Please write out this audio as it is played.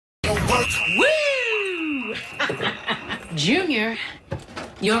work. Woo! Junior,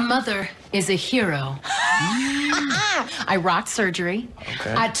 your mother is a hero. I rocked surgery.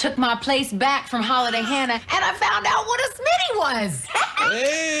 Okay. I took my place back from Holiday Hannah, and I found out what a Smitty was.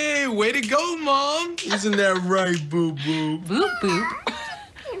 Hey, way to go, Mom. Isn't that right, boo-boo? Boop,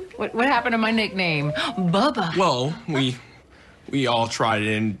 boop. What happened to my nickname? Bubba. Well, we all tried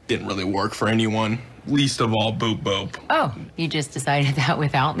it and didn't really work for anyone. Least of all, Boop Boop. Oh, you just decided that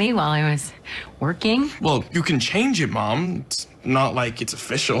without me while I was working? Well, you can change it, Mom. It's not like it's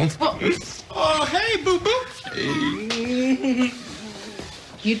official. Well, Oh, hey, Boop Boop. Hey.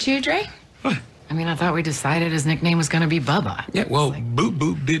 you too, Dre? What? I mean, I thought we decided his nickname was gonna be Bubba. Yeah, well, Boop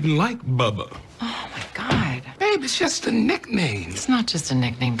Boop didn't like Bubba. Oh, my God. Babe, it's just a nickname. It's not just a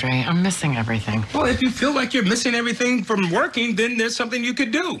nickname, Dre. I'm missing everything. Well, if you feel like you're missing everything from working, then there's something you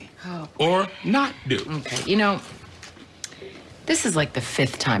could do. Oh. Or not do. Okay, you know, this is like the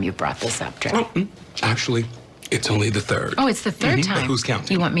 5th time you brought this up, Dre. Actually, it's only the 3rd. Oh, it's the 3rd But time. who's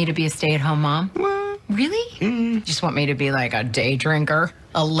counting? You want me to be a stay-at-home mom? What? Really? You just want me to be like a day drinker,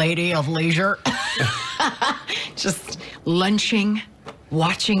 a lady of leisure? Just lunching,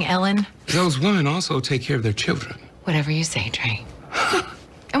 watching Ellen? Those women also take care of their children. Whatever you say, Dre.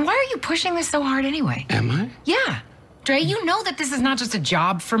 And why are you pushing this so hard anyway? Am I? Yeah. Dre, you know that this is not just a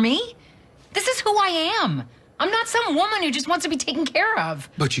job for me. This is who I am. I'm not some woman who just wants to be taken care of.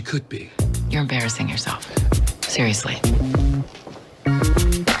 But you could be. You're embarrassing yourself. Seriously.